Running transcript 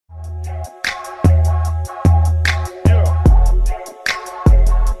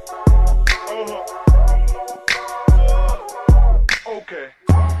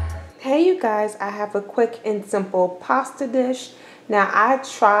guys, I have a quick and simple pasta dish. Now I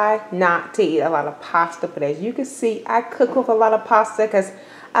try not to eat a lot of pasta, but as you can see, I cook with a lot of pasta because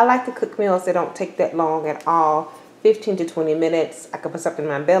I like to cook meals that don't take that long at all. 15 to 20 minutes. I can put something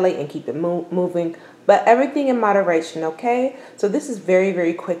in my belly and keep it moving, but everything in moderation, okay? So this is very,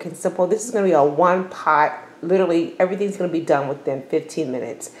 very quick and simple. This is going to be a one pot. Literally everything's going to be done within 15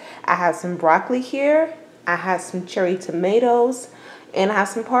 minutes. I have some broccoli here. I have some cherry tomatoes. And I have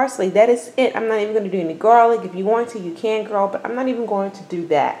some parsley. That is it. I'm not even going to do any garlic. If you want to, you can, girl, but I'm not even going to do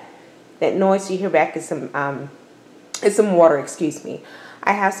that. That noise you hear back is some water, excuse me.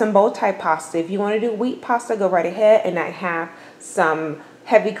 I have some bow tie pasta. If you want to do wheat pasta, go right ahead. And I have some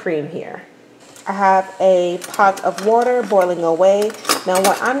heavy cream here. I have a pot of water boiling away. Now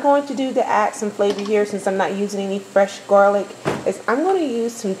what I'm going to do to add some flavor here, since I'm not using any fresh garlic, is I'm going to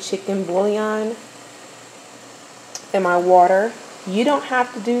use some chicken bouillon in my water. You don't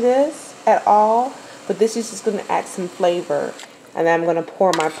have to do this at all, but this is just going to add some flavor. And then I'm going to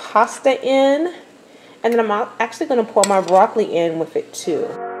pour my pasta in, and then I'm actually going to pour my broccoli in with it too.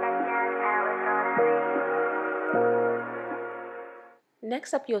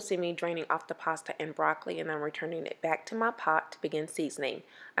 Next up, you'll see me draining off the pasta and broccoli, and I'm returning it back to my pot to begin seasoning.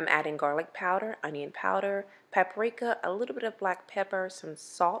 I'm adding garlic powder, onion powder, paprika, a little bit of black pepper, some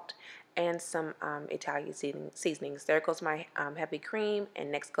salt, and some Italian seasonings. There goes my heavy cream,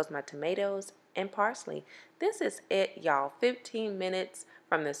 and next goes my tomatoes and parsley. This is it, y'all. 15 minutes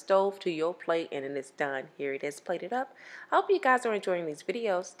from the stove to your plate, and then it's done. Here it is plated up. I hope you guys are enjoying these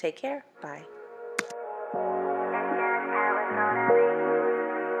videos. Take care. Bye.